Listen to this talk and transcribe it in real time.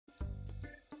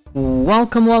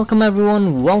Welcome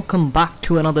everyone, welcome back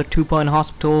to another 2 Point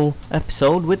Hospital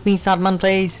episode with me, Sadman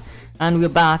Plays, and we're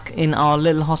back in our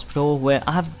little hospital where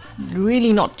I have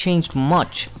really not changed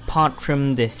much apart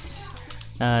from this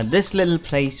little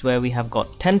place where we have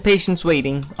got 10 patients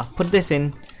waiting. I've put this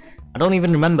in. I don't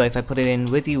even remember if I put it in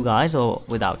with you guys or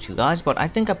without you guys, but I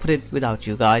think I put it without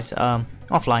you guys,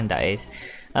 offline that is.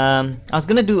 I was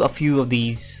gonna do a few of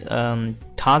these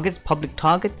targets, public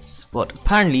targets, but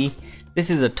apparently this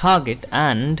is a target,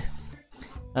 and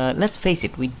let's face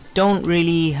it, we don't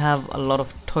really have a lot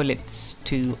of toilets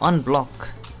to unblock,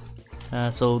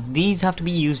 so these have to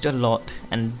be used a lot,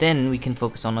 and then we can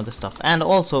focus on other stuff. And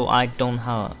also I don't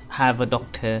have a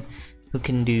doctor who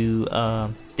can do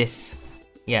this.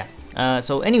 Yeah,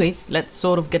 so anyways, let's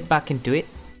sort of get back into it.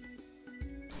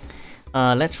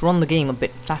 Let's run the game a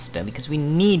bit faster because we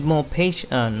need more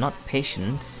not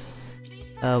patience,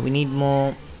 we need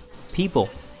more people.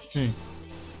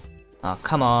 Oh,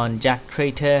 come on, Jack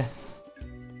Traitor.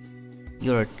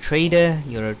 You're a traitor,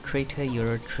 you're a traitor,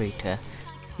 you're a traitor.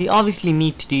 We obviously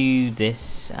need to do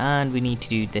this, and we need to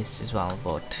do this as well,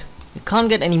 but we can't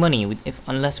get any money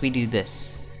unless we do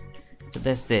this. So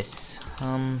there's this.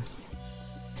 I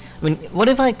mean, what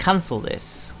if I cancel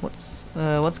this? What's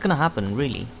gonna happen,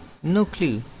 really? No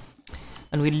clue.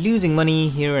 And we're losing money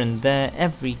here and there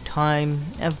every time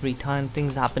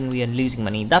things happen, we are losing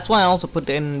money. That's why I also put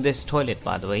in this toilet,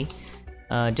 by the way,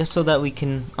 just so that we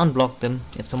can unblock them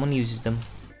if someone uses them.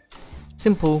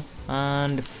 Simple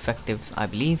and effective, I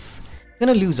believe. We're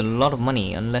gonna lose a lot of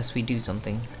money unless we do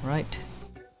something, right?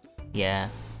 Yeah.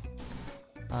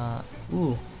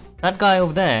 Ooh, that guy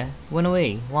over there went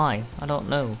away. Why? I don't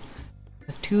know. We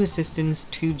have 2 assistants,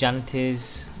 2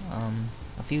 janitors,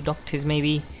 a few doctors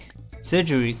maybe.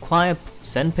 Surgery required,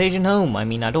 send patient home. I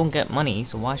mean, I don't get money,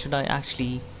 so why should I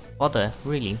actually bother,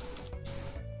 really?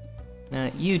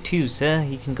 You too, sir,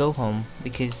 you can go home,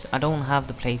 because I don't have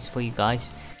the place for you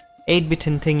guys. 8-bit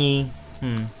and thingy,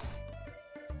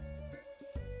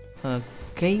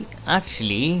 Okay,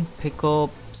 actually, pick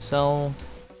up, sell.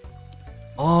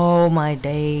 Oh my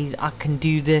days, I can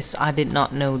do this. I did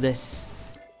not know this.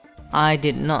 I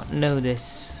did not know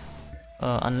this.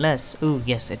 Unless, oh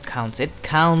yes, it counts, it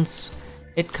counts,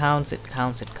 it counts, it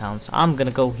counts, it counts. I'm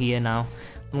gonna go here now.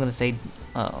 I'm gonna say,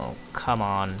 oh come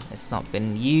on, it's not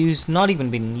been used, not even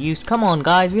been used. Come on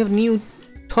guys, we have a new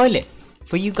toilet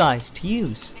for you guys to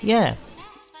use. Yeah,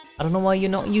 I don't know why you're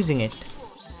not using it.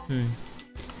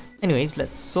 Anyways,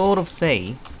 let's sort of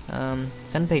say,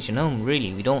 send patient home.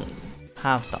 Really, we don't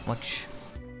have that much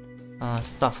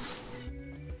stuff.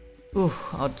 Ooh,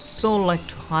 I'd so like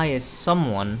to hire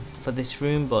someone for this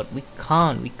room, but we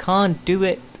can't do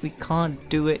it, we can't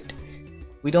do it.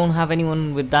 We don't have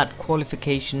anyone with that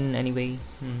qualification anyway.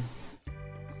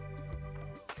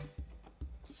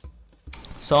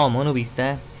 Saw Monobeast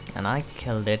there, and I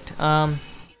killed it.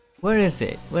 Where is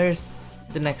it? Where's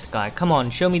the next guy? Come on,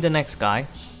 show me the next guy.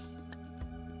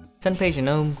 Send patient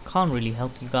home, can't really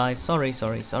help you guys, sorry.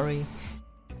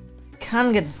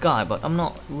 Can get this guy, but I'm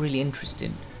not really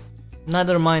interested.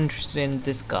 Neither am I interested in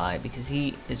this guy because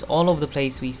he is all over the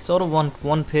place. We sort of want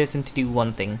one person to do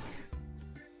one thing.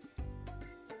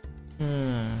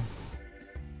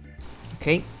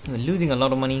 Okay, we're losing a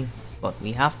lot of money, but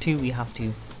we have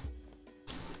to.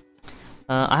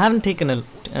 I haven't taken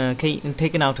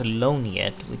out a loan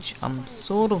yet, which I'm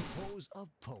sort of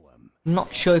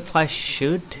not sure if I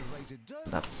should.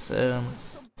 That's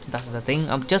the thing.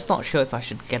 I'm just not sure if I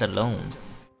should get a loan.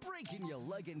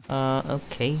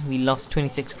 Okay, we lost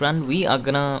 26 grand. We are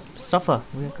gonna suffer.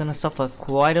 We're gonna suffer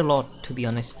quite a lot, to be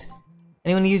honest.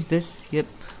 Anyone use this? Yep.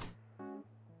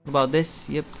 What about this?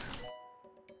 Yep.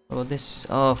 What about this?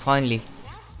 Oh, finally.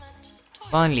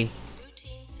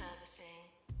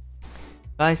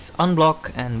 Guys,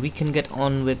 unblock and we can get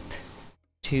on with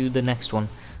to the next one.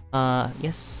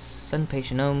 Yes, send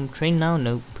patient home. Train now?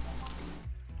 Nope.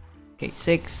 Okay,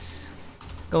 6.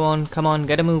 Go on, come on,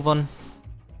 get a move on.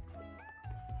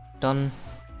 Done.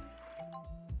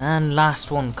 And last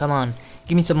one, come on,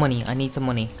 give me some money. I need some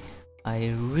money. I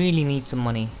really need some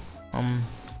money.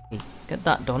 Okay, get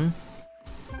that done.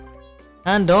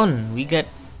 And done. We get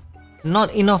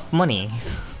not enough money.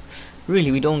 Really,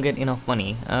 we don't get enough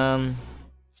money.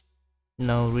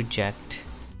 No, reject.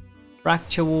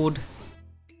 Fracture ward.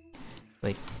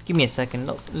 Wait, give me a second.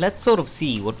 Look, let's sort of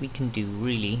see what we can do,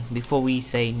 really, before we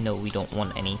say no, we don't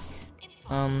want any.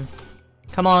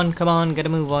 Come on, get a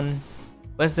move on.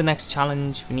 Where's the next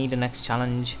challenge? We need a next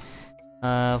challenge.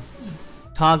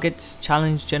 Targets,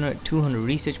 challenge, generate 200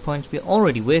 research points. We're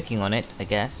already working on it, I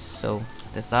guess, so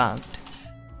there's that.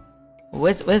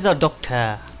 Where's our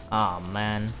doctor? Ah,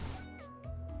 man.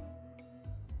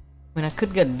 I mean, I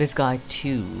could get this guy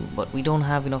too, but we don't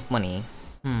have enough money.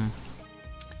 Do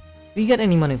we get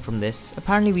any money from this?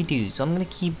 Apparently we do, so I'm gonna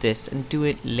keep this and do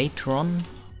it later on.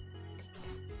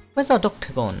 Where's our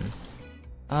doctor gone?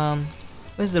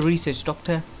 Where's the research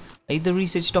doctor? Are you the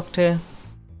research doctor?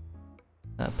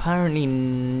 Apparently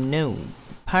no.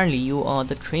 Apparently you are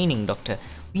the training doctor.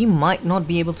 We might not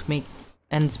be able to make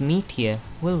ends meet here,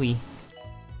 will we?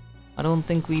 I don't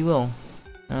think we will.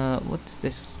 What's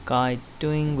this guy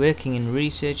doing? Working in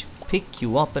research. Pick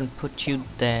you up and put you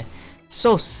there.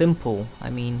 So simple. I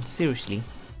mean, seriously.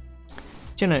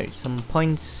 Generate some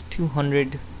points.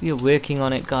 200. We are working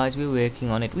on it, guys. We're working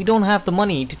on it. We don't have the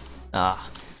money to...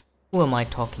 who am I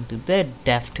talking to? They're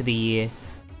deaf to the ear.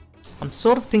 I'm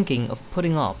sort of thinking of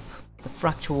putting up the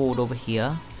fracture ward over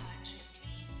here.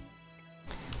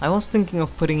 I was thinking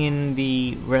of putting in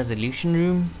the resolution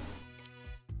room,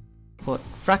 but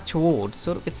fracture ward,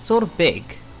 it's sort of big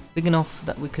enough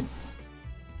that we could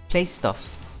place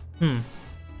stuff. And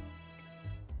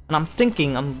I'm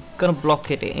thinking I'm gonna block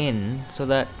it in so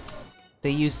that they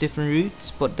use different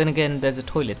routes, but then again there's a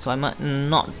toilet, so I might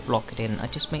not block it in. I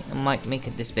just might make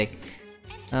it this big.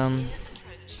 How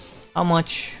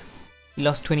much? We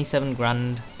lost 27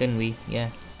 grand, didn't we?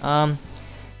 Yeah.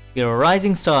 You're a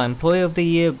rising star, employee of the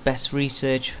year, best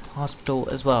research hospital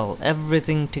as well.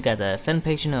 Everything together. Send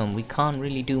patient home. We can't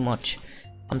really do much.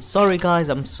 I'm sorry, guys.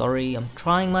 I'm sorry. I'm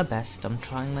trying my best. I'm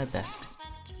trying my best.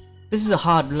 This is a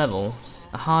hard level,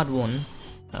 a hard one.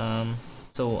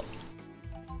 So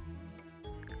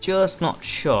just not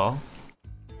sure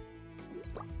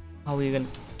how we're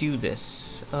gonna do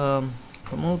this.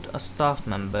 Promote a staff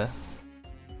member.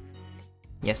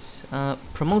 Yes.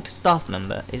 Promote a staff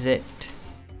member. Is it?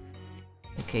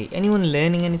 Okay, anyone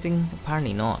learning anything?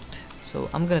 Apparently not. So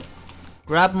I'm gonna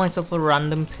grab myself a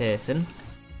random person.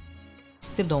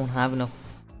 Still don't have enough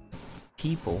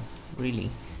people,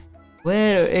 really.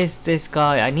 Where is this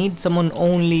guy? I need someone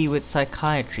only with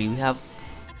psychiatry. We have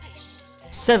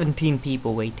 17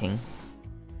 people waiting.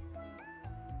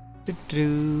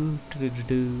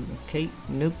 Okay,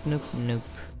 nope.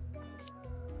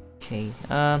 Okay,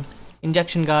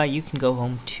 injection guy, you can go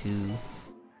home too.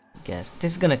 Guess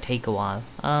this is gonna take a while.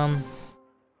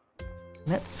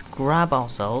 Let's grab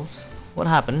ourselves. What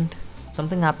happened?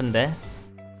 Something happened there.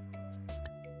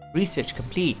 Research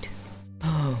complete.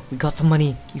 Oh, we got some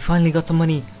money. We finally got some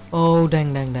money. Oh,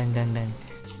 dang. Dangity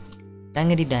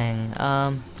dang.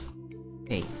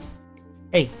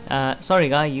 Hey, sorry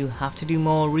guy, you have to do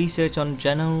more research on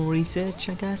general research,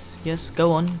 I guess. Yes,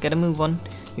 go on, get a move on,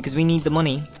 because we need the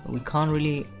money. We can't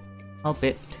really help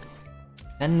it.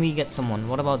 Then we get someone.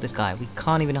 What about this guy? We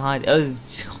can't even hide. Oh,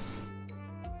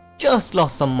 just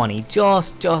lost some money.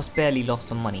 Just barely lost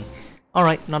some money.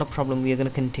 Alright, not a problem. We are going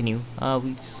to continue.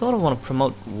 We sort of want to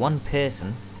promote one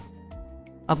person.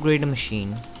 Upgrade a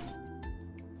machine.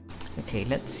 Okay,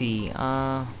 let's see.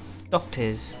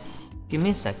 Doctors. Give me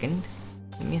a second.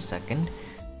 I'm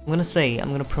going to say I'm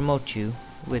going to promote you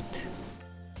with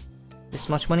this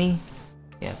much money.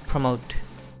 Yeah, promote.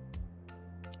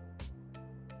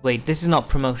 Wait, this is not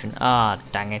promotion. Ah,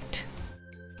 dang it.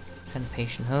 Send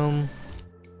patient home.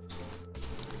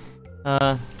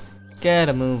 Get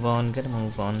a move on.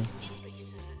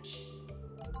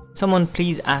 Someone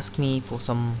please ask me for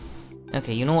some...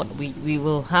 Okay, you know what? We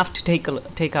will have to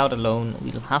take out a loan.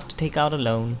 We'll have to take out a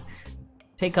loan.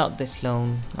 Take out this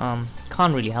loan.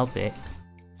 Can't really help it.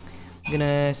 I'm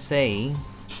gonna say...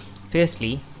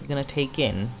 Firstly, we're gonna take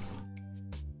in...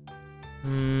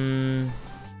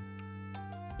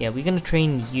 Yeah, we're gonna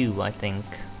train you, I think.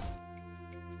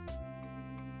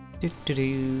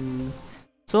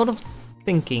 Sort of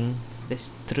thinking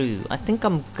this through. I think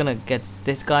I'm gonna get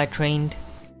this guy trained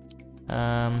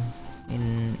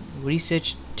in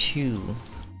research 2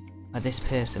 by this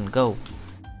person. Go,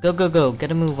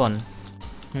 get a move on.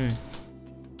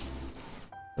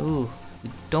 Ooh, we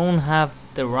don't have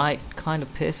the right kind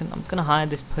of person. I'm gonna hire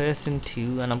this person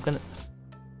too, and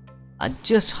I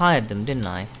just hired them, didn't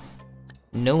I?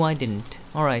 No, I didn't.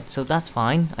 Alright, so that's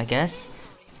fine, I guess.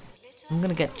 I'm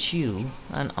gonna get you,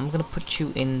 and I'm gonna put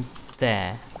you in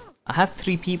there. I have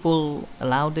 3 people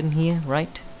allowed in here,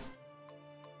 right?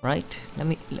 Right? Let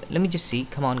me just see.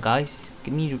 Come on, guys.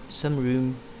 Give me some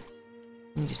room.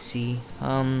 Let me just see.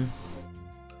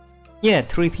 Yeah,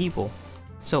 3 people.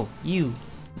 So, you,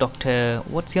 Dr.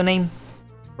 What's your name?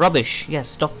 Rubbish.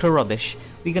 Yes, Dr. Rubbish.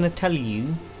 We're gonna tell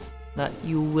you that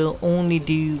you will only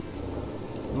do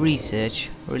research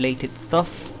related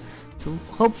stuff, so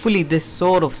hopefully this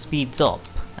sort of speeds up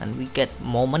and we get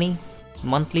more money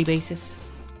monthly basis.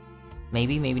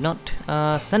 Maybe not.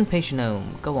 Send patient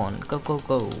home. Go on,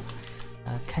 go.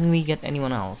 Can we get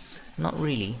anyone else? Not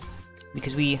really,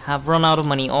 because we have run out of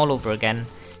money all over again.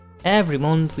 Every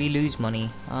month we lose money.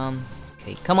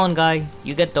 Okay, come on guy,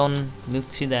 you get done,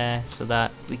 move to there so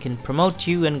that we can promote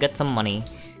you and get some money.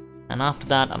 And after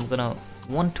that I'm gonna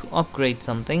want to upgrade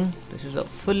something. This is a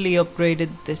fully upgraded.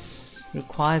 This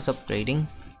requires upgrading.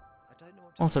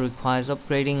 Also requires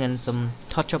upgrading and some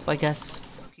touch up, I guess.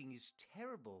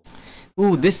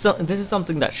 Ooh, this is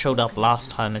something that showed up last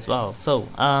time as well. So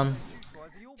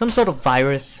some sort of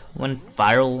virus went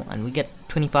viral and we get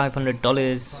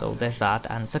 $2,500, so there's that.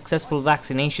 And successful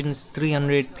vaccinations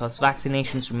 300 plus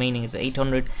vaccinations remaining is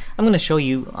 800. I'm gonna show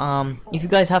you. If you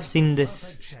guys have seen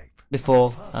this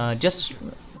before, just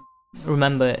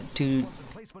remember to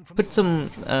put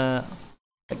some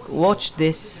like, watch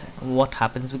this, what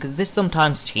happens, because this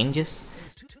sometimes changes.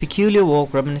 Peculiar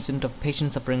walk reminiscent of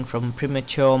patients suffering from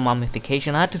premature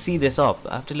mummification. I had to see this up,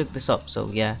 I have to look this up. So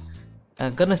yeah,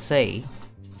 I'm gonna say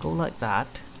go like that.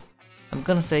 I'm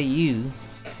gonna say you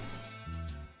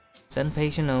send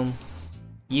patient home,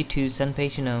 you two send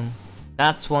patient home.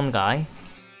 That's one guy.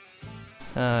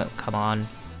 Come on,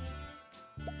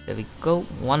 there we go.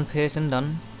 One person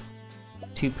done,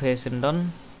 two person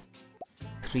done,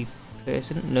 three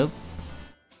person, nope.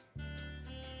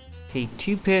 Okay,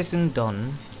 two person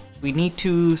done. We need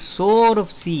to sort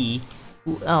of see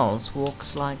who else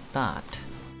walks like that.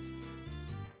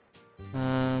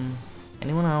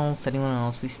 Anyone else? Anyone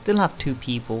else? We still have two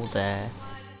people there.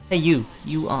 Hey,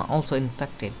 you are also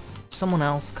infected. Someone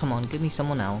else, come on, give me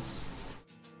someone else.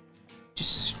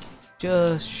 Just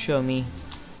show me.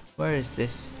 Where is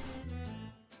this?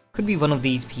 Could be one of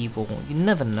these people. You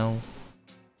never know.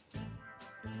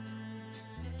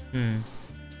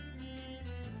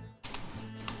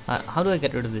 How do I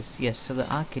get rid of this? Yes, so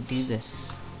that I could do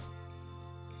this.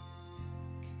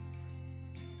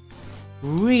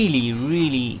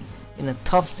 Really in a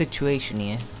tough situation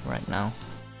here right now.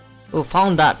 Oh,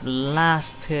 found that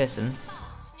last person.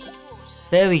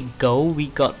 There we go, we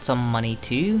got some money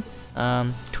too.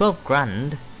 12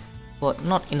 grand, but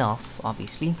not enough,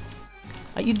 obviously.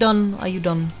 Are you done? Are you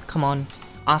done? Come on,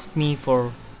 ask me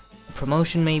for a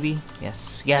promotion maybe.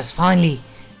 Yes, yes, finally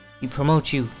we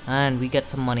promote you and we get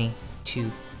some money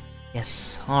too.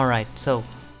 Yes, alright, so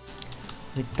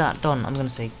with that done, I'm gonna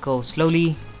say go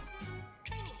slowly.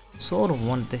 Sort of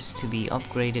want this to be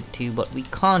upgraded too, but we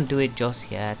can't do it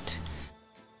just yet.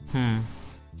 We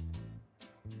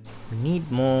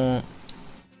need more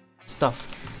stuff.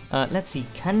 Let's see,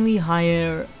 can we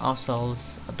hire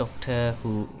ourselves a doctor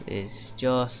who is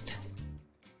just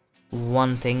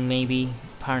one thing maybe?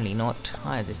 Apparently not.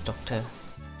 Hire this doctor.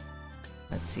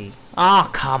 Let's see. Ah,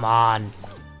 oh, come on!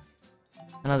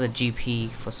 Another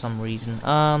GP for some reason.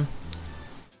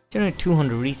 Generate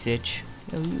 200 research.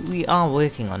 We are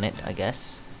working on it, I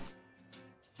guess.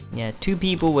 Yeah, two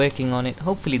people working on it.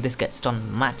 Hopefully this gets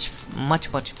done much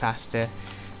faster.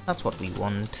 That's what we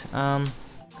want. Come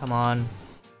on.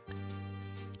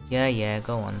 Yeah,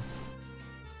 go on.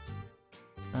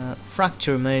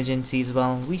 Fracture emergency as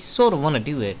well. We sort of want to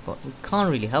do it, but we can't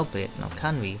really help it now,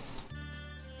 can we?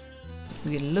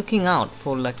 We're looking out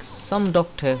for like some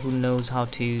doctor who knows how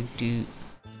to do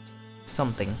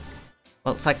something.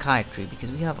 Well, psychiatry,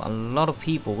 because we have a lot of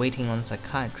people waiting on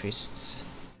psychiatrists.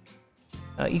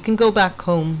 You can go back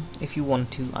home if you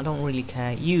want to. I don't really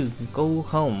care. You go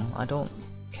home. I don't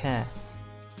care,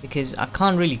 because I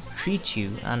can't really treat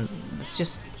you, and it's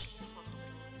just.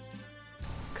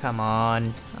 Come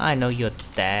on. I know you're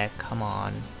there. Come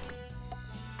on.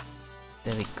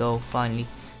 There we go. Finally.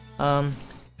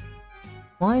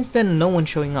 Why is there no one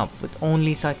showing up with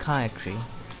only psychiatry?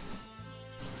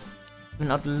 I mean,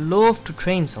 I'd love to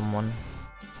train someone,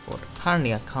 but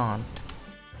apparently I can't.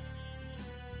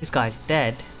 This guy's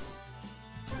dead.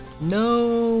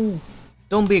 No!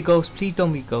 Don't be a ghost, please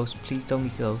don't be a ghost, please don't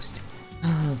be a ghost.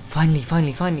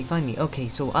 Finally. Okay,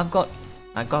 so I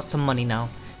got some money now.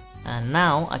 And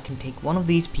now I can take one of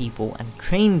these people and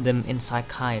train them in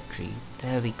psychiatry.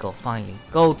 There we go, finally.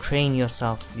 Go train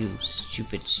yourself, you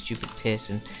stupid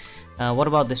person. What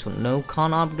about this one? No,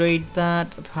 can't upgrade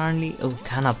that, apparently. Oh,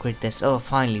 can upgrade this. Oh,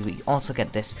 finally, we also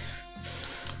get this.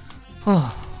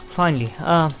 Oh, finally.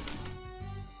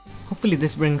 Hopefully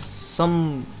this brings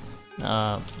some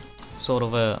sort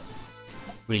of a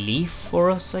relief for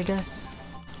us, I guess.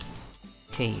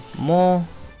 Okay, more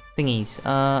thingies.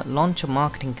 Launch a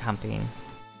marketing campaign.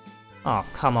 Oh,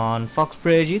 come on,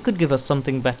 Foxbridge, you could give us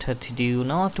something better to do.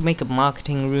 Now I have to make a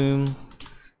marketing room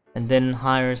and then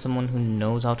hire someone who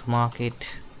knows how to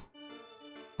market.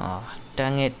 Ah, oh,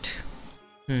 dang it.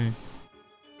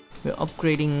 We're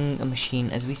upgrading a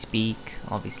machine as we speak,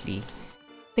 obviously.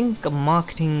 think a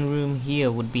marketing room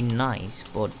here would be nice,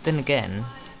 but then again,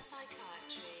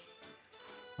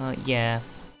 yeah,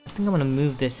 I think I'm gonna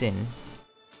move this in.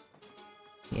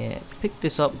 Yeah, pick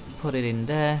this up, put it in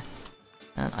there,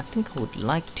 and I think I would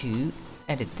like to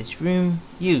edit this room.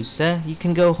 You, sir, you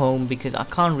can go home because I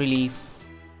can't really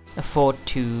afford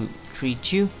to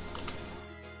treat you.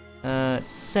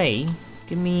 Say,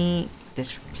 give me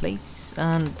this place,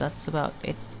 and that's about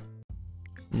it.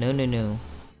 No, no, no.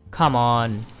 Come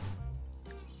on.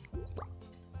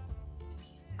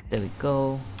 There we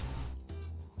go.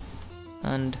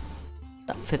 And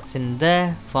that fits in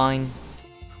there, fine.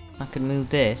 I can move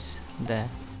this there.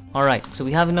 Alright, so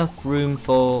we have enough room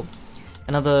for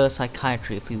another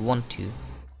psychiatry if we want to.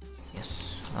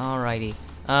 Yes, alrighty.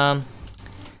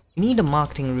 We need a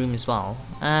marketing room as well,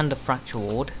 and a fracture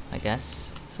ward, I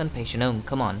guess. Send patient home,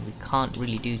 come on, we can't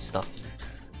really do stuff.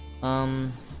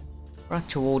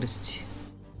 Fracture ward is...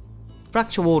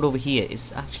 Fracture ward over here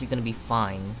is actually gonna be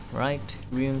fine, right?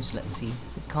 Rooms, let's see.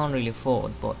 We can't really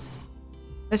afford, but...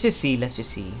 Let's just see, let's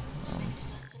just see.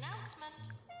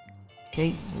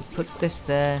 Okay, we put this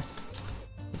there.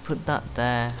 We put that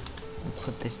there. We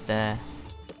put this there.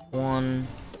 1,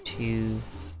 2,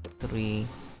 3,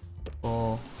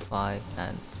 4, 5,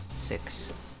 and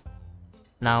 6.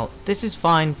 Now, this is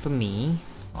fine for me,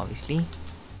 obviously.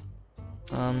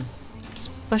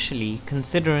 Especially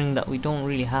considering that we don't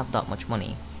really have that much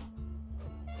money.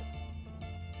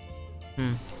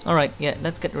 Alright, yeah,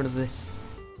 let's get rid of this.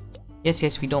 Yes,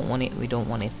 yes, we don't want it, we don't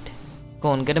want it. Go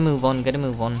on, get a move on, get a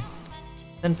move on.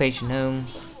 Send patient home.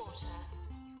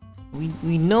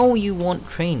 We know you want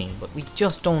training, but we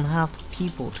just don't have the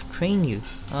people to train you.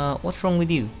 What's wrong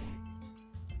with you?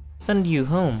 Send you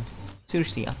home.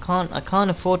 Seriously, I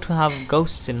can't afford to have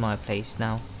ghosts in my place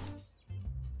now.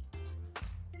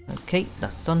 Okay,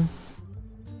 that's done.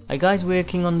 Are you guys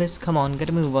working on this? Come on, get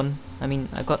a move on. I mean,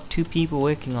 I got 2 people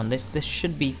working on this. This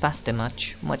should be faster,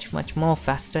 much more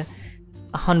faster.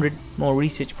 100 more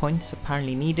research points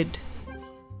apparently needed.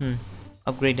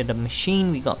 Upgraded a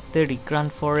machine. We got 30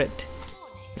 grand for it,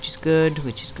 which is good.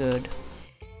 Which is good.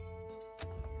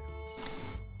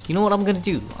 You know what I'm gonna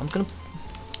do?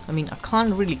 I mean, I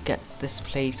can't really get this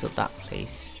place or that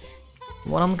place.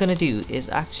 What I'm gonna do is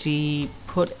actually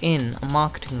put in a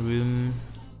marketing room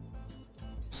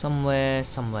somewhere.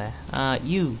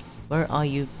 You, where are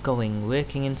you going?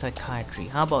 Working in psychiatry.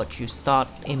 How about you start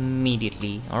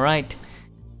immediately? Alright.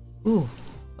 Ooh,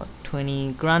 got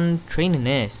 20 grand. Train a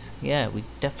nurse. Yeah, we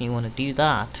definitely want to do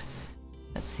that.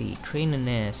 Let's see. Train a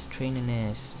nurse. Train a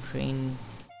nurse. Train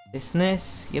this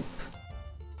nurse. Yep.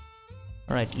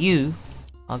 Alright, you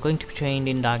are going to be trained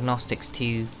in diagnostics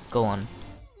too. Go on.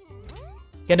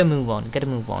 Get a move on. Get a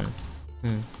move on.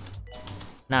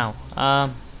 Now,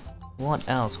 what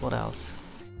else? What else?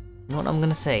 You know what I'm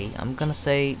gonna say? I'm gonna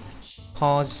say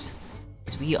pause,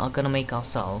 because we are gonna make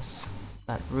ourselves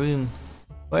that room.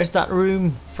 Where's that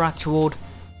room? Fracture ward.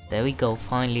 There we go,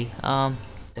 finally.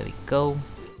 There we go.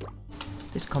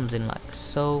 This comes in like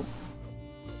so.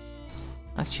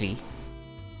 Actually,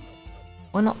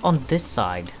 why not on this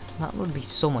side? That would be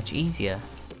so much easier.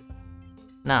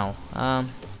 Now,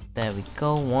 there we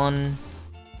go. 1,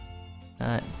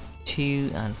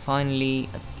 2, and finally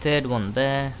a third one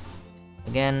there.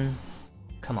 Again,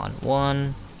 come on.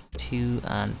 1, 2,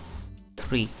 and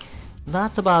 3.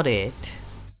 That's about it.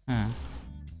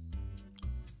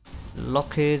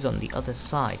 Lockers on the other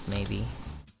side, maybe.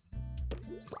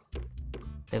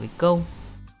 There we go.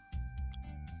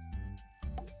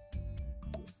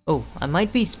 Oh, I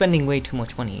might be spending way too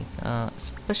much money,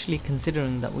 especially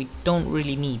considering that we don't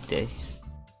really need this.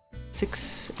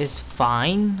 6 is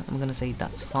fine. I'm gonna say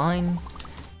that's fine.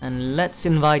 And let's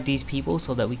invite these people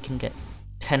so that we can get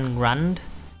 10 grand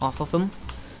off of them.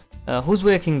 Who's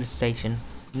working the station?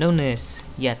 No nurse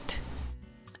yet.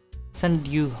 Send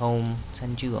you home.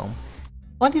 Send you home.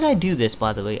 Why did I do this,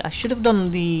 by the way? I should have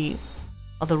done the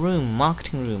other room,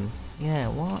 marketing room. Yeah,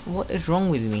 what is wrong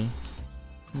with me?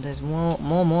 And there's more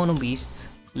mono beasts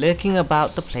lurking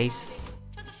about the place.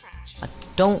 I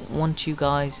don't want you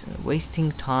guys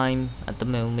wasting time at the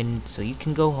moment, so you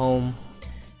can go home.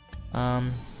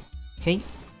 Okay,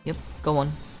 yep, go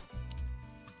on.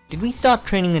 Did we start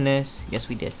training a nurse? Yes,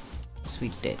 we did. Yes,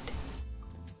 we did.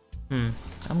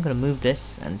 I'm gonna move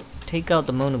this and take out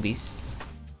the mono beasts.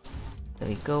 There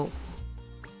we go.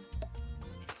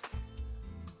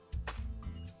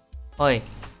 Oi,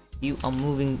 you are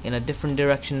moving in a different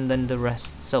direction than the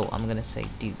rest, so I'm gonna say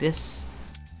do this.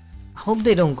 I hope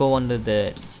they don't go under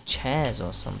the chairs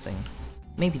or something.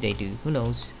 Maybe they do, who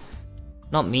knows.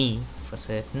 Not me, for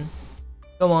certain.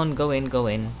 Go on, go in, go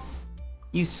in.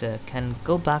 You, sir, can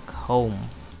go back home.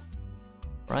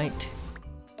 Right.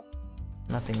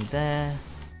 Nothing there.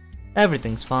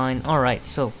 Everything's fine. Alright,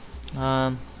 so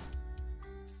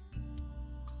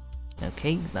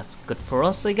okay, that's good for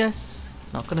us, I guess.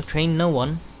 Not gonna train no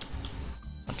one.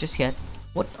 Not just yet.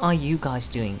 What are you guys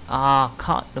doing? Ah,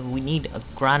 we need a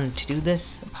grand to do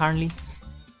this, apparently.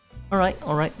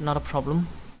 Alright, not a problem.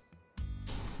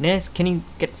 Nurse, can you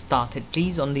get started,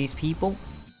 please, on these people?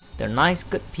 They're nice,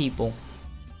 good people.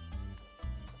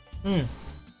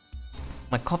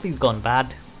 My coffee's gone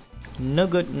bad. No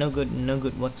good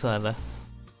whatsoever.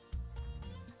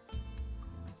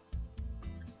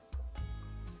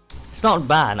 It's not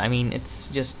bad, I mean, it's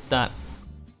just that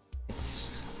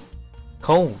it's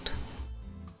cold.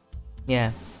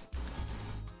 Yeah.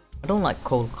 I don't like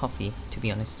cold coffee, to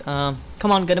be honest. Come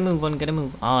on, get a move on, get a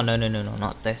move. Oh, no,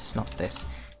 not this, not this.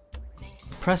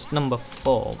 Press number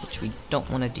 4, which we don't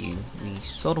want to do. We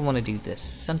sort of want to do this.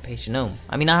 Send patient home.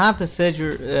 I mean, I have the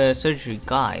surgery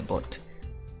guy, but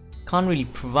can't really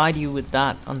provide you with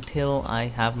that until I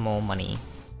have more money.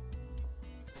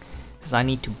 Because I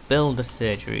need to build a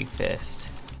surgery first.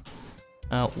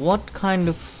 What kind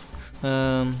of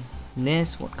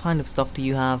nurse? What kind of stuff do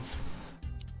you have?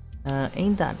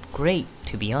 Ain't that great,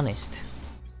 to be honest.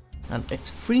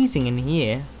 It's freezing in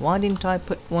here. Why didn't I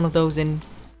put one of those in?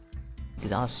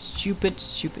 Because I was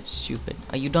stupid.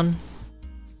 Are you done?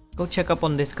 Go check up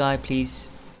on this guy, please.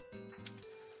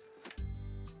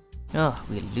 Oh,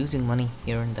 we're losing money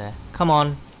here and there. Come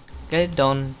on, get it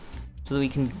done, so that we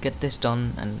can get this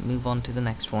done and move on to the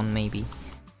next one, maybe.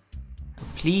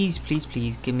 Please,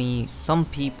 give me some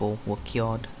people who are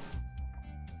cured.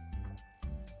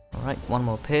 Alright, one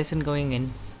more person going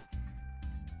in.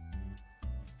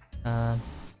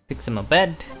 Fix him a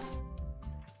bed.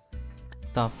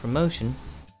 Start promotion.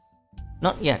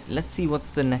 Not yet. Let's see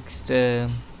what's the next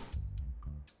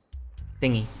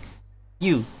thingy.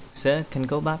 You, sir, can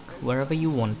go back wherever you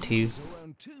want to.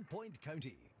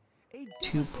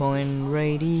 2-point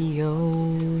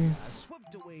radio.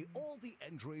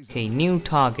 Okay, new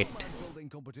target.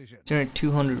 Generate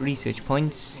 200 research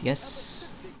points.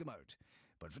 Yes.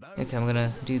 Okay, I'm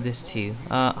gonna do this too.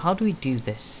 How do we do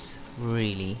this,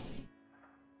 really?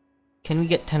 Can we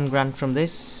get 10 grand from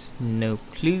this? No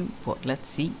clue, but let's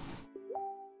see.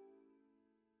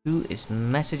 Who is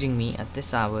messaging me at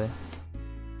this hour?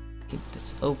 Keep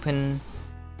this open.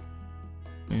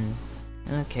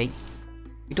 Okay.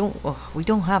 We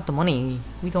don't have the money.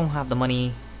 We don't have the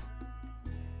money.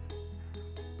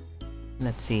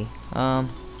 Let's see.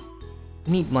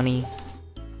 Need money.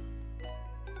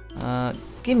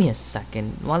 Give me a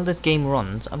second. While this game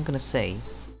runs, I'm gonna say,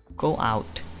 go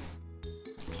out.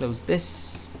 Close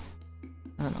this.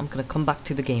 And I'm gonna come back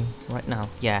to the game right now.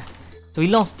 Yeah. So we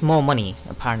lost more money,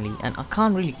 apparently. And I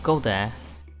can't really go there.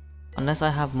 Unless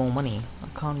I have more money. I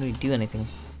can't really do anything.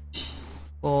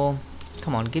 Or,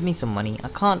 come on, give me some money. I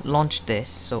can't launch this,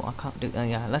 so I can't do...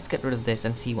 yeah, let's get rid of this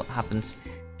and see what happens.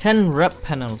 10 rep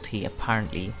penalty,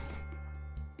 apparently.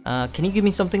 Can you give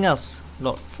me something else?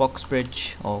 Lord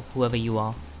Foxbridge, or whoever you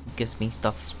are, who gives me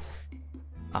stuff.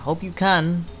 I hope you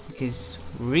can, because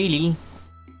really,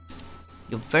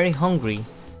 you're very hungry.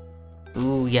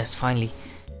 Ooh, yes, finally.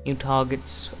 New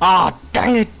targets. Ah,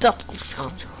 dang it!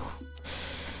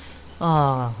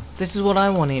 Ah, this is what I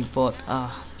wanted, but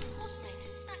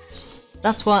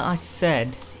that's why I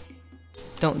said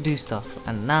don't do stuff,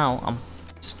 and now I'm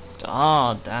just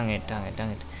dang it.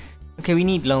 Okay, we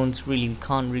need loans, really. We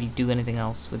can't really do anything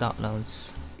else without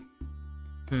loans.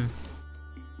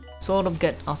 Sort of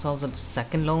get ourselves a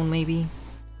second loan, maybe.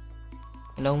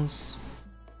 Loans.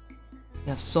 We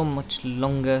have so much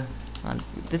longer, and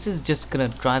this is just gonna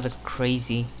drive us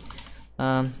crazy.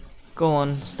 Go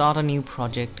on, start a new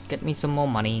project, get me some more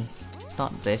money.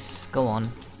 Start this, go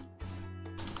on.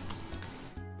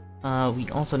 We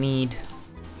also need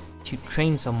to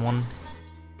train someone.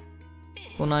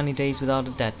 Go 90 days without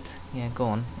a debt. Yeah, go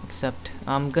on. Except,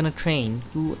 I'm gonna train.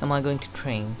 Who am I going to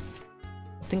train?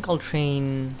 I think I'll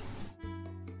train...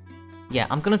 yeah,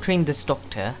 I'm gonna train this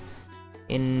doctor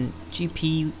in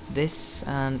GP this,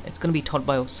 and it's gonna be taught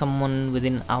by someone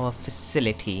within our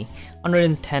facility.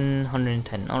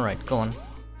 110. Alright, go on.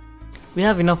 We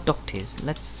have enough doctors.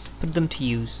 Let's put them to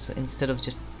use instead of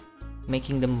just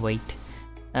making them wait.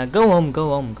 Go home.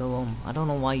 I don't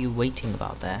know why you're waiting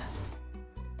about there.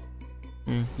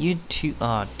 You two...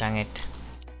 oh, dang it.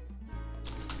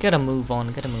 Get a move on.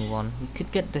 We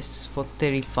could get this for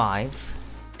 35.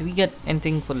 Did we get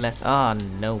anything for less? Ah,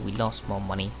 no, we lost more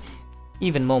money.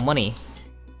 Even more money.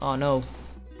 Oh no.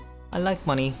 I like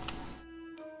money.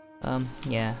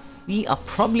 Yeah. We are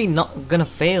probably not gonna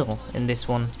fail in this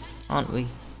one, aren't we?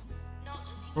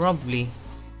 Probably.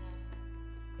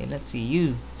 Okay, let's see.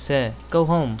 You, sir, go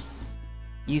home.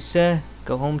 You, sir,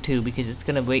 go home too, because it's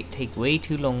gonna take way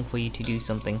too long for you to do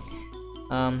something.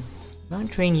 Can I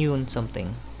train you on something?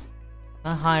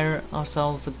 Can I hire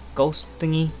ourselves a ghost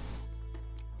thingy?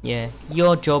 Yeah,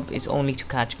 your job is only to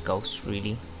catch ghosts,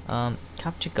 really.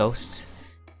 Capture ghosts.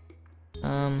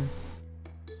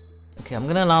 Okay, I'm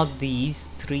gonna allow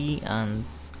these 3 and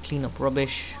clean up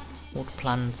rubbish, water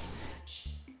plants,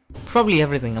 probably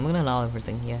everything. I'm gonna allow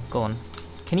everything. Yeah, go on.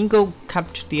 Can you go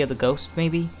capture the other ghost,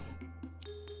 maybe?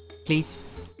 Please.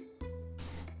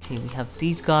 Okay, we have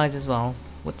these guys as well.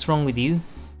 What's wrong with you?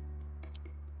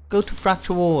 Go to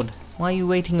fracture ward. Why are you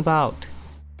waiting about?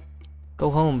 Go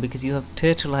home because you have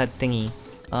turtle head thingy.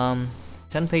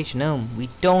 Send patient home. We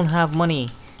don't have money.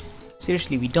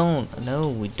 Seriously, we don't. No,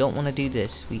 we don't want to do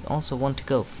this. We also want to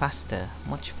go faster.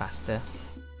 Much faster.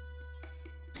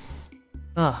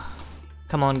 Ugh.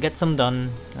 Come on, get some done.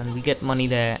 And we get money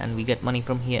there. And we get money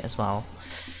from here as well.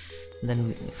 And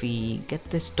then if we get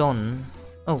this done...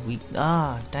 Oh,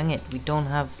 dang it. We don't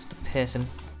have the person.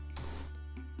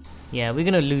 Yeah, we're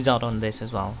gonna lose out on this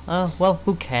as well. Well,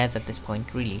 who cares at this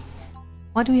point, really?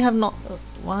 Why do we have not...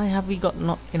 why have we got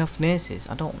not enough nurses?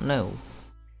 I don't know.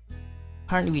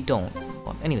 Apparently we don't.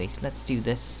 But anyways, let's do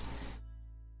this.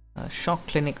 Shock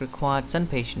clinic required.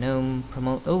 Send patient home.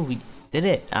 Promote. Oh, we did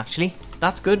it, actually.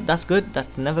 That's good. That's good.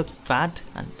 That's never bad.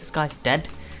 And this guy's dead.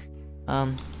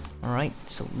 Alright.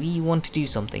 So we want to do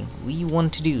something. We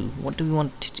want to do... what do we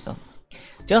want to do?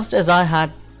 Just as I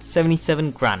had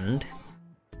 77 grand,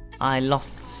 I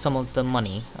lost some of the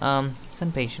money.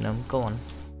 Send patient home. Go on.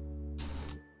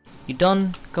 You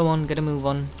done? Go on. Get a move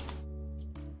on.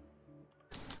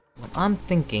 What I'm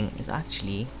thinking is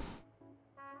actually...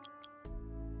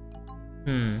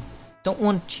 don't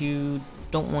want you,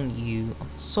 don't want you. I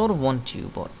sort of want you,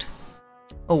 but...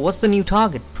 oh, what's the new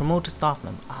target? Promote a staff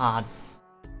member.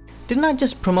 Didn't I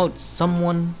just promote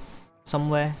someone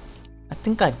somewhere? I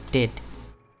think I did.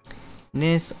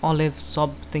 Nurse Olive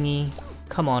Sob thingy.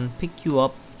 Come on, pick you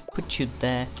up, put you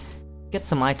there. Get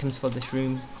some items for this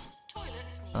room.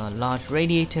 Large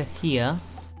radiator here.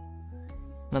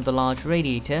 Another large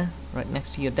radiator right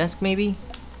next to your desk, maybe?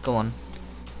 Go on.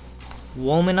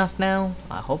 Warm enough now?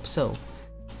 I hope so.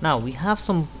 Now, we have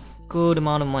some good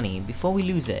amount of money. Before we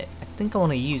lose it, I think I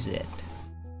want to use it.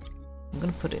 I'm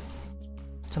gonna put it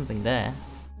something there.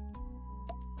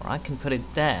 Or I can put it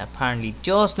there, apparently,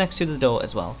 just next to the door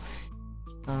as well.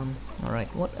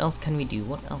 Alright, what else can we do?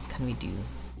 What else can we do?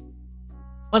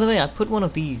 By the way, I put one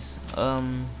of these,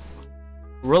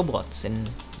 robots in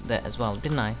there as well,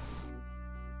 didn't I?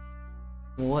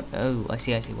 What? Oh, I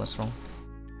see what's wrong.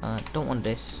 Don't want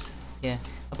this. Yeah,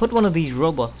 I put one of these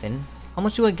robots in. How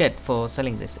much do I get for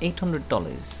selling this?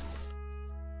 $800.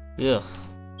 Ugh.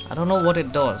 I don't know what it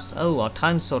does. Oh, our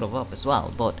time's sort of up as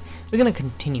well, but we're gonna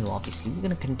continue, obviously. We're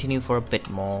gonna continue for a bit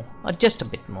more. Just a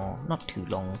bit more, not too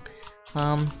long.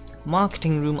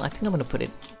 Marketing room, I think I'm gonna put it...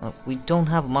 we don't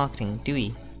have marketing, do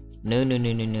we? No.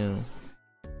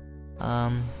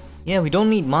 Yeah, we don't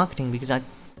need marketing because I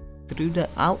threw that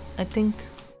out, I think.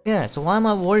 Yeah, so why am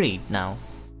I worried now?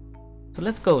 So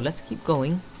let's go, let's keep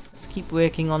going. Let's keep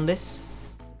working on this.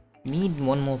 We need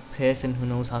one more person who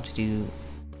knows how to do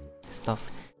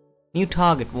stuff. New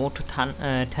target, water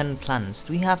 10 plans.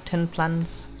 Do we have 10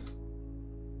 plans?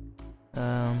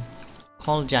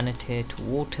 Call janitor to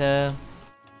water.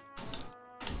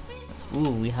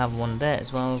 Ooh, we have one there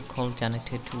as well. Call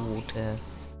janitor to water.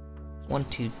 1,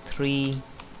 2, 3.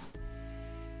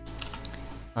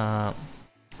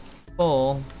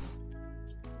 4,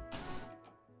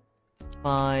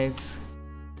 5,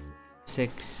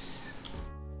 6.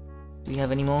 Do we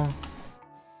have any more?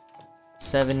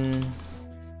 7,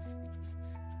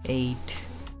 8,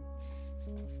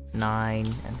 9,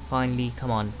 and finally, come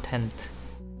on, 10th.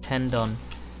 10 done.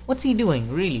 What's he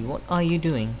doing? Really? What are you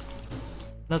doing?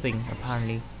 Nothing,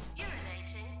 apparently.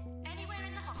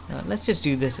 Let's just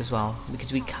do this as well,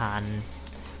 because we can.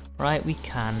 Right, we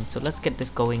can. So let's get this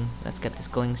going. Let's get this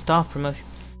going. Staff promotion.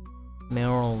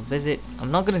 Mayoral visit.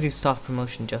 I'm not gonna do staff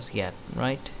promotion just yet,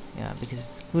 right? Yeah,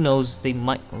 because who knows, they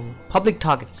might... public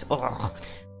targets. Oh,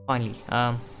 finally.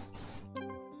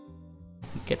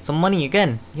 Get some money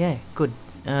again. Yeah, good.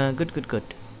 Good.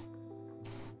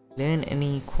 Learn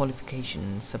any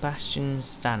qualifications. Sebastian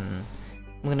Stan.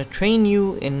 I'm gonna train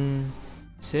you in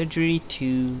surgery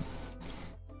to...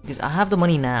 because I have the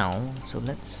money now, so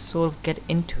let's sort of get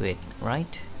into it,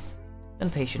 right?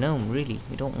 And patient home, really,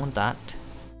 we don't want that.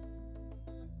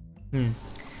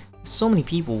 So many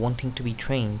people wanting to be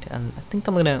trained, and I think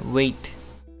I'm gonna wait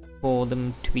for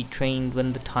them to be trained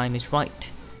when the time is right.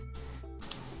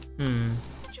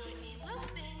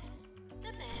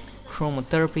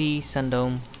 chromotherapy, send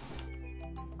home.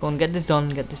 Go on, get this done,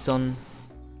 get this done.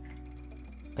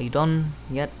 Are you done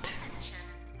yet?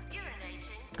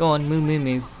 Go on, move, move,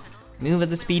 move. Move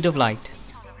at the speed of light.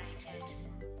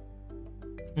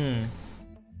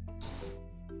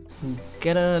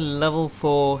 Get a level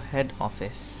 4 head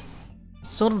office.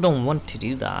 Sort of don't want to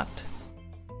do that.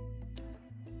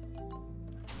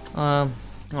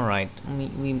 Alright,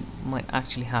 we might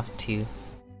actually have to.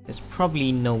 There's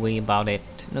probably no way about it.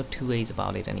 No two ways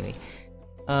about it anyway.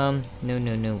 No.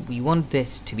 We want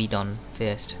this to be done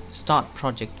first. Start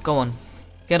project. Go on.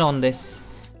 Get on this.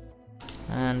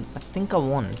 And I think I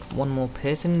want one more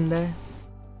person in there.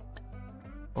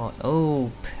 But,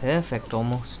 oh, perfect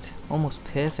almost. Almost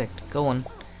perfect. Go on.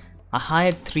 I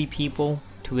hired 3 people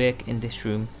to work in this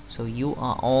room. So you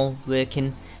are all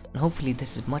working. And hopefully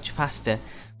this is much faster.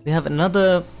 We have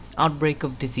another outbreak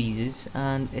of diseases.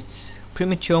 And it's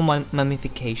premature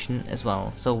mummification as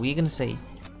well. So we're going to say,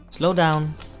 slow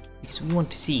down. Because we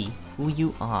want to see who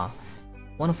you are.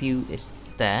 One of you is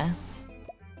there.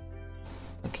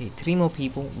 Okay, 3 more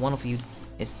people. One of you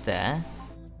is there.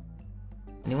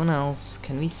 Anyone else?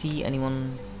 Can we see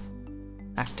anyone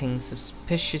acting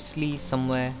suspiciously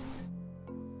somewhere?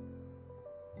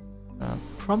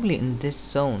 Probably in this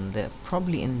zone. They're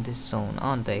probably in this zone,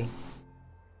 aren't they?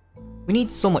 We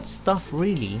need so much stuff,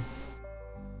 really.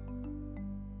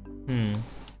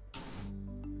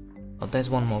 Oh, there's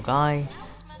one more guy.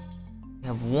 We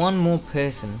have one more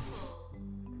person.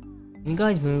 Can you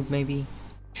guys move, maybe?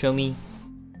 Show me.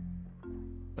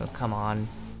 Oh, come on.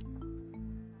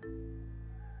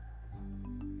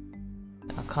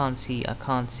 I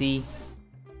can't see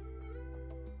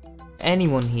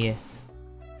anyone here.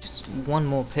 Just one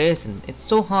more person. It's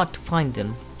so hard to find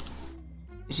them.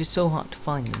 It's just so hard to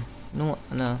find them. You know what?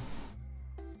 No.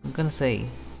 I'm gonna say,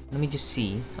 let me just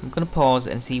see. I'm gonna pause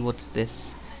and see what's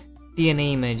this.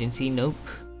 DNA emergency. Nope.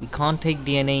 We can't take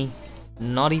DNA.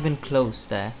 Not even close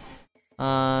there.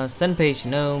 Send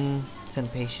patient home.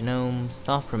 Send patient home.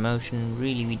 Staff promotion.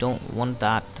 Really, we don't want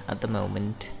that at the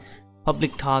moment.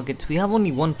 Public targets. We have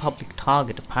only one public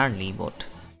target apparently, but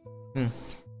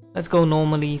let's go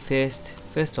normally first.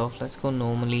 First off, let's go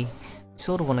normally.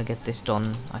 Sort of want to get this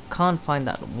done. I can't find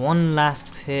that one last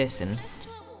person.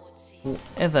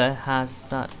 Whoever has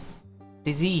that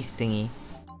disease thingy.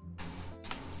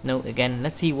 No, again,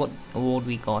 let's see what award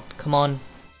we got. Come on.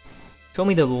 Show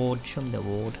me the award. Show me the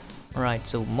award. Alright,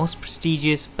 so most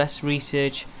prestigious, best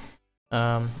research,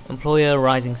 employer,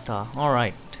 rising star.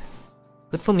 Alright.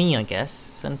 Good for me, I guess.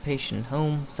 Send patient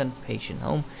home. Send patient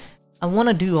home. I want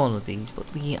to do all of these, but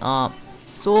we are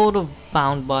sort of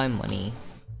bound by money.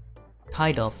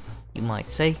 Tied up, you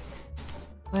might say.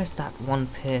 Where's that one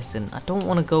person? I don't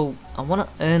want to go. I want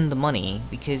to earn the money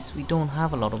because we don't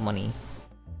have a lot of money.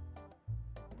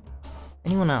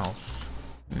 Anyone else?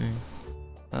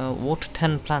 Water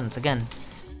 10 plants again.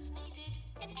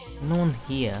 No one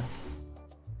here.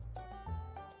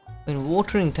 I mean,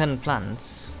 watering 10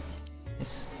 plants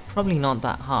is probably not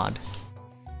that hard.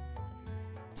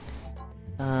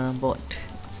 But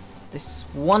it's this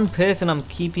one person I'm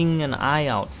keeping an eye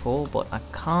out for, but I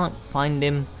can't find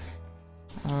him.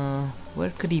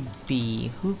 Where could he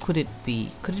be? Who could it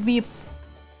be? Could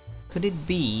it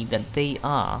be that they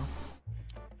are?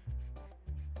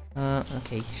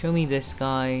 Okay, show me this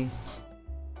guy.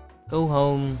 Go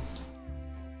home.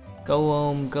 Go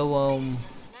home, go home.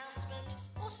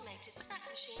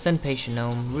 Send patient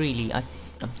home. Really, I'm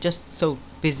just so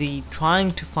busy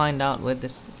trying to find out where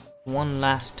this one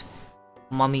last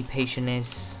mummy patient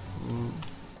is. Ooh.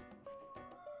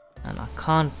 And I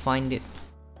can't find it.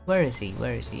 Where is he?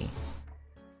 Where is he?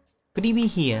 Could he be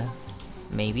here?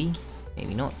 Maybe.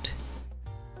 Maybe not.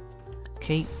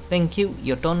 Okay, thank you.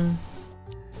 You're done.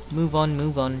 Move on,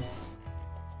 move on.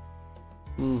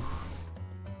 Ooh.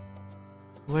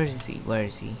 Where is he? Where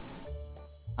is he?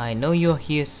 I know you're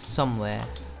here somewhere,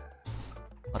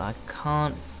 but I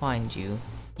can't find you.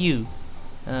 You,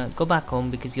 go back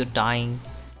home because you're dying,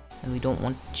 and we don't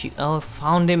want you. Oh, I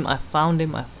found him! I found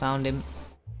him! I found him!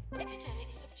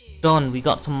 Done. We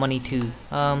got some money too.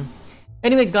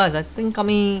 Anyways, guys, I think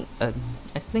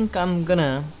I'm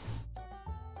gonna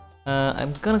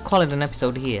call it an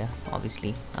episode here.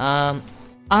 Obviously. I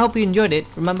hope you enjoyed it.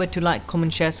 Remember to like,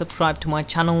 comment, share, subscribe to my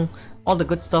channel, all the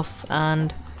good stuff,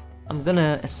 and I'm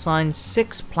gonna assign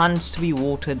 6 plants to be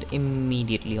watered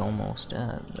immediately almost.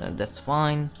 That's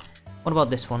fine. What about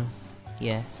this one?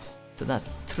 Yeah. So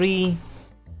that's 3,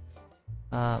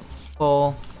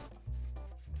 4,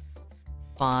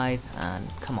 5, and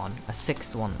come on, a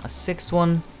 6th one. A 6th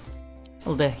one.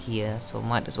 Well, they're here, so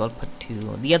might as well put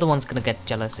 2. The other one's gonna get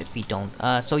jealous if we don't.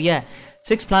 So yeah,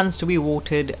 6 plans to be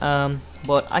voted.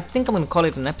 But I think I'm gonna call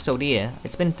it an episode here.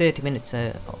 It's been 30 minutes,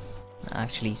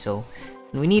 actually, so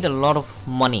we need a lot of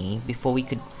money before we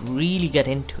could really get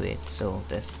into it. So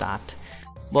there's that.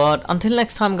 But until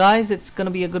next time, guys, it's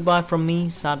gonna be a goodbye from me,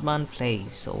 Sadman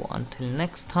Plays. So until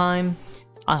next time,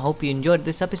 I hope you enjoyed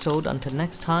this episode. Until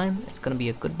next time, it's gonna be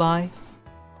a goodbye.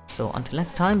 So until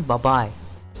next time, bye bye.